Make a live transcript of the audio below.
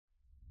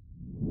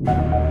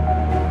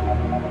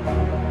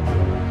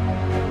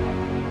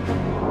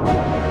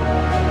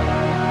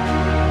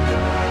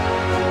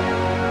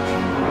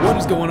What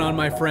is going on,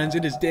 my friends?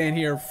 It is Dan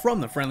here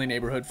from the Friendly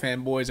Neighborhood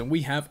Fanboys, and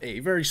we have a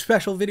very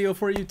special video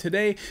for you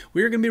today.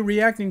 We are going to be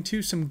reacting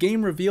to some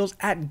game reveals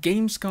at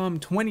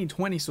Gamescom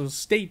 2020, so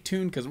stay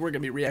tuned because we're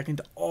going to be reacting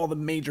to all the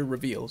major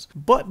reveals.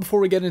 But before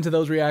we get into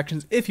those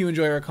reactions, if you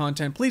enjoy our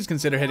content, please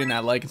consider hitting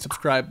that like and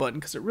subscribe button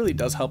because it really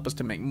does help us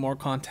to make more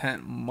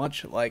content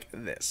much like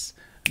this.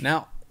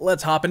 Now,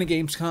 let's hop into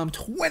Gamescom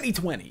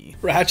 2020.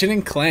 Ratchet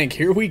and Clank,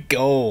 here we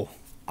go.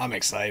 I'm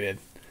excited.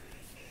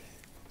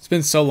 It's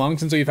been so long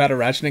since we've had a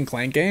Ratchet and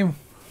Clank game.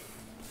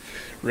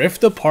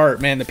 Rift Apart,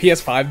 man, the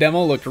PS5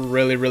 demo looked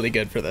really, really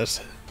good for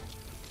this.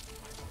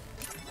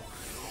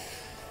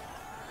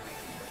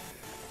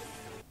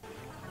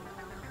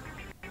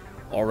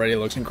 Already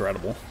looks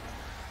incredible.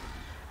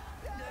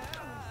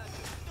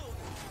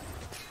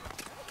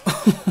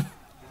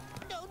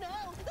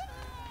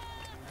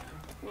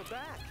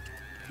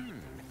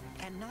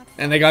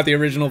 And they got the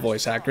original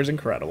voice actors,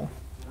 incredible.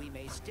 We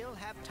may still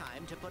have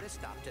time to put a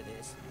stop to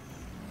this.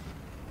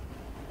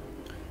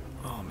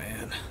 Oh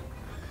man,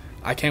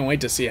 I can't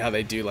wait to see how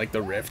they do like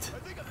the Rift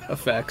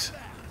effects.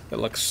 That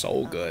looks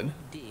so good.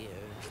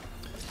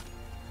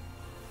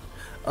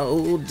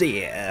 Oh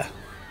dear,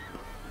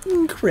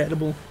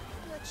 incredible.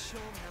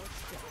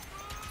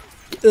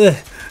 Ugh.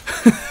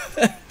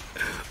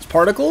 Those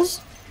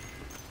particles,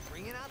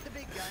 Bringing out the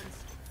big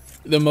guns.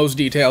 the most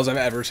details I've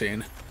ever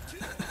seen.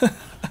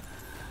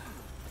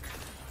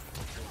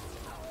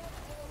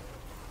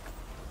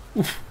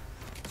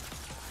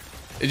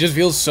 It just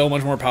feels so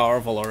much more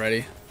powerful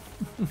already.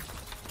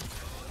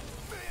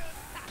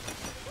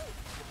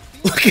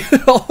 Look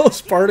at all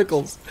those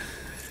particles.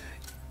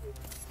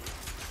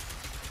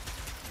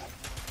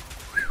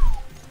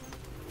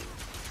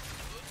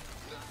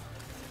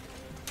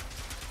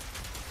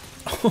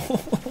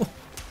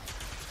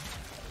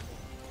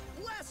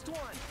 Last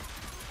one.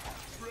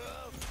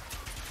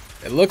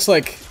 It looks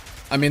like,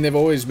 I mean, they've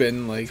always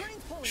been like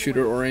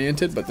shooter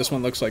oriented, but this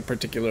one looks like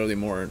particularly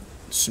more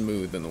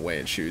smooth in the way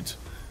it shoots.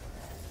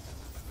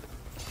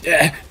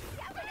 Yeah.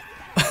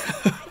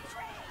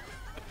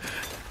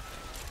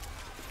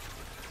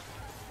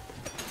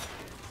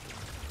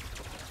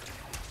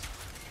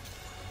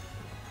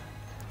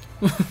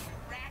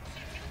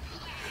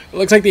 It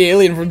looks like the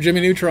alien from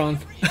Jimmy Neutron.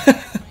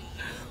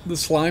 The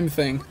slime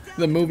thing.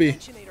 The movie.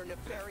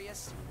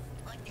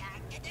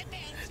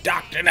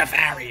 Dr.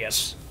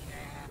 Nefarious.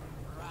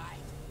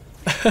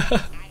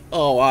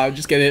 Oh wow,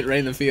 just getting hit right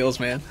in the feels,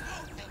 man.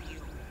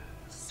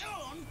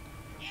 Soon,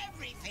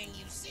 everything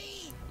you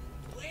see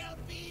will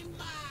be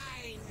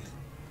mine.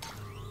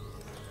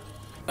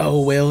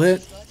 Oh, will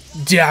it?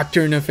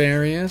 Dr.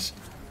 Nefarious?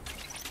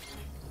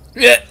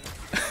 Yeah.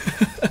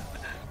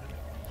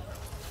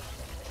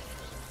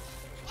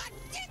 What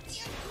did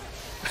you?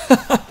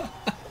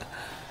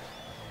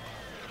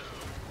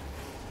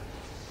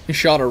 He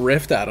shot a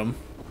rift at him.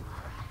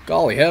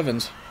 Golly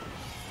heavens.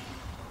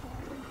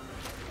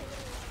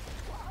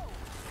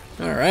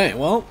 Alright,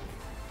 well.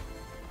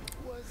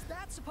 Was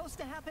that supposed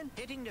to happen?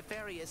 Hitting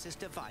Nefarious's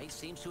device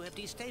seems to have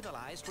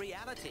destabilized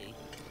reality.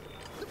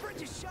 The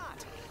bridge is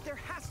shot. There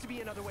has to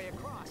be another way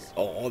across.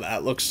 Oh,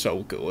 that looks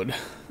so good.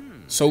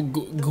 So The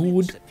good.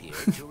 lips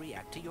appear to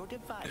react to your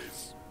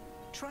device.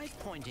 Try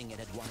pointing it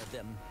at one of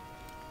them.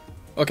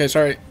 Okay,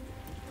 sorry.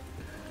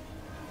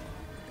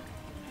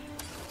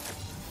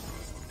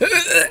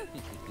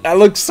 That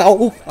looks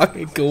so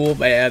fucking cool,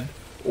 man.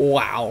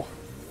 Wow.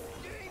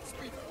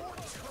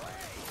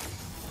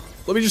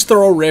 Let me just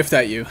throw a rift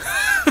at you.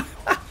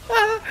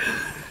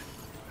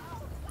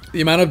 The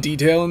amount of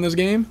detail in this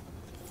game.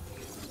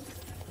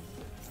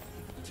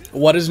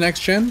 What is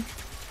next gen?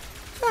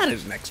 That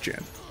is next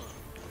gen.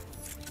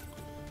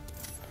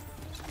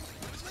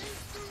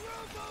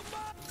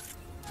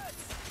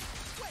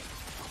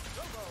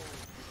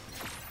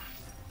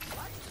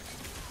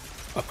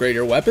 Upgrade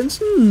your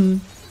weapons?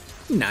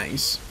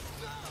 Nice.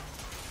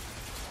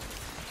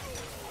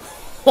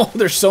 Oh,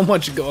 there's so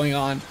much going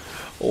on.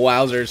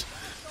 Wowzers.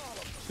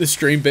 The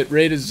stream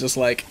bitrate is just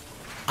like,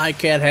 I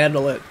can't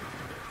handle it.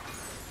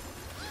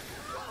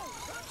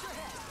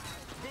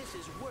 This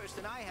is worse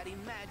than I had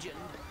imagined.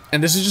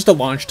 And this is just a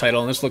launch title,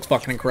 and this looks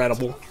fucking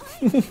incredible.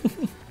 Sand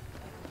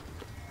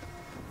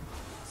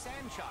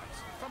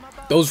sharks from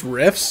above. Those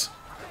riffs?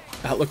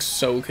 That looks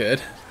so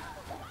good.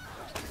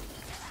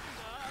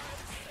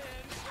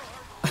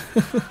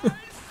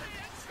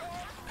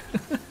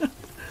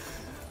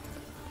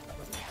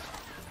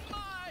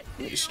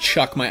 Just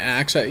chuck my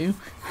axe at you.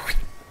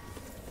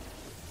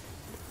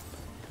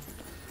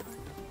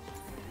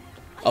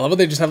 I love how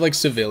they just have like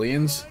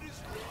civilians.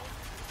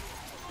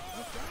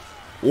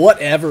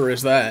 Whatever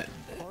is that?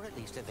 Or at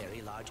least a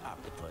very large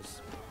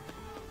octopus.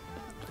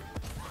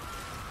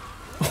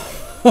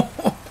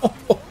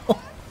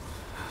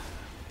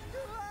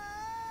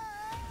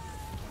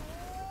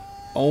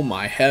 Oh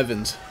my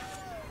heavens.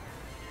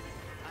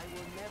 I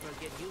will never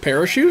get you.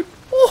 Parachute?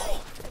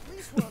 Oh, At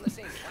least we're on the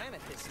same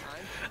planet this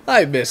time.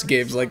 I miss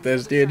games like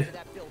this, dude.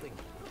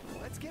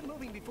 Let's get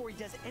moving before he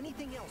does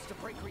anything else to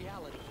break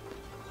reality.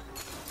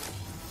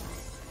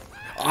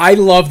 I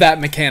love that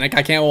mechanic.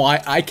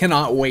 I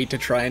cannot wait to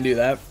try and do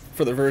that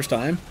for the first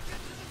time.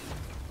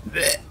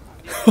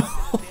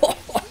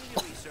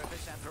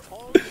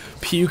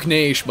 Puke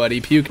Nash, buddy.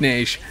 Puke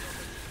Nash.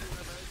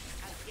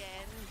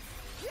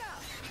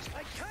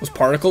 Those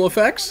particle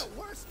effects?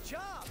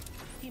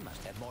 He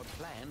must have more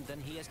planned than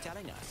he is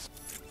telling us.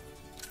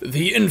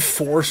 The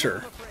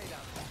Enforcer.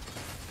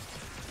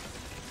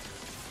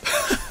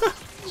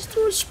 Just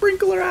threw a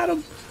sprinkler at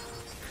him.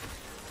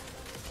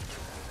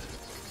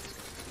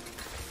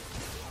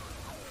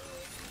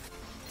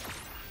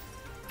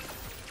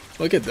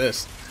 Look at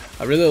this.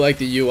 I really like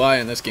the UI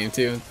in this game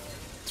too.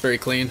 It's very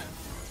clean.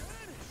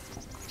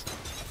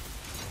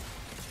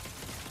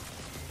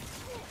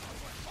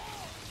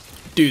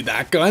 Dude,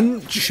 that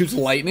gun shoots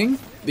lightning.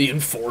 The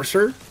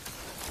Enforcer.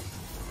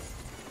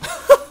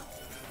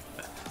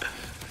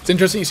 It's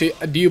interesting. You see,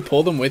 do you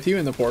pull them with you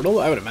in the portal?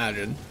 I would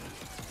imagine.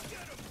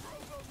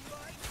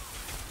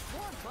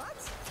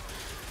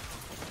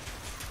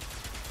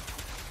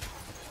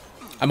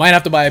 I might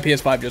have to buy a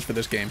PS5 just for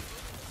this game.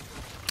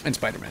 And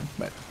Spider-Man,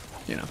 but,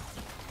 you know.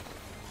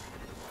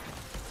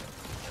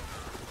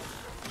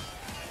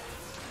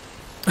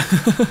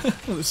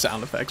 The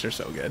sound effects are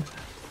so good.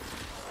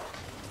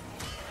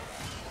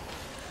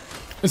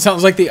 It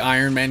sounds like the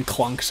Iron Man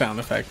clunk sound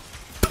effect.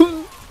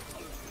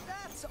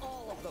 That's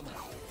all of them.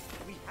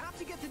 We have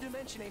to get the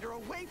Dimensionator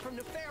away from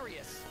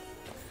Nefarious.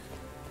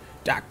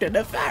 Dr.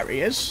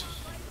 Nefarious.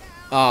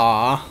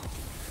 Ah.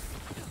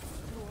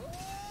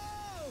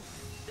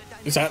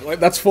 Is that like,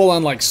 that's full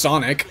on like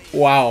Sonic?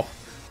 Wow.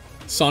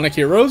 Sonic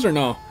Heroes or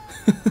no?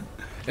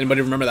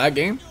 Anybody remember that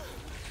game?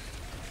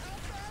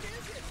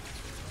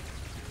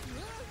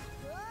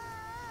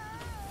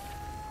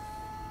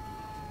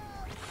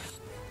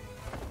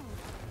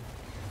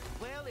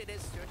 Well, it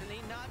is certainly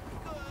not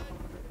good.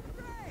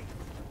 Right.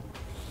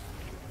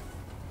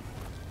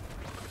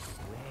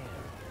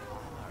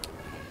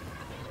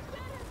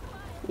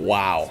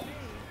 Wow.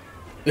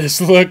 This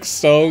looks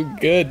so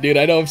good, dude.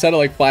 I know I've said it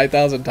like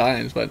 5,000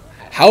 times, but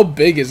how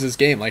big is this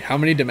game? Like, how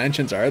many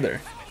dimensions are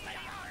there?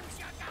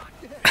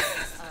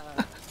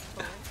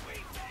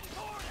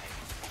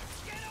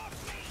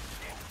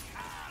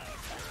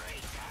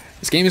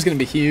 This game is going to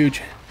be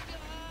huge.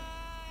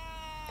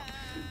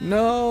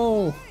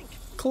 No!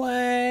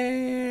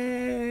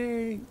 Clank!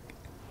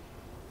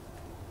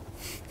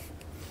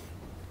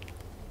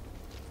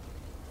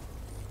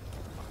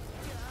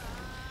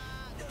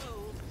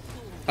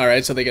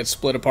 Alright, so they get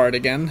split apart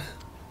again.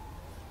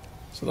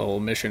 So the whole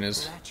mission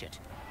is Ratchet.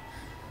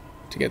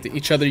 to get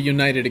each other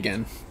united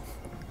again.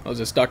 Oh, is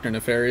this Dr.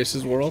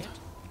 Nefarious's world?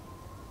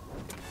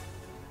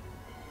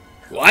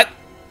 What?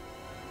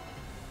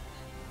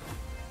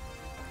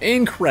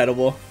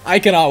 Incredible. I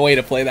cannot wait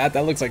to play that.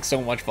 That looks like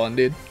so much fun,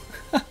 dude.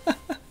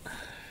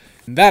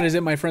 That is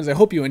it, my friends. I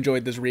hope you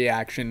enjoyed this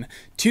reaction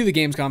to the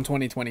Gamescom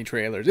 2020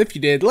 trailers. If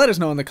you did, let us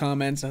know in the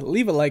comments,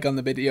 leave a like on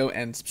the video,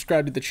 and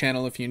subscribe to the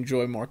channel if you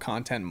enjoy more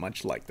content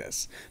much like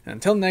this. And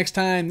until next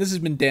time, this has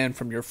been Dan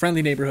from your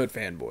friendly neighborhood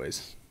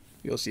fanboys.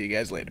 We'll see you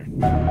guys later.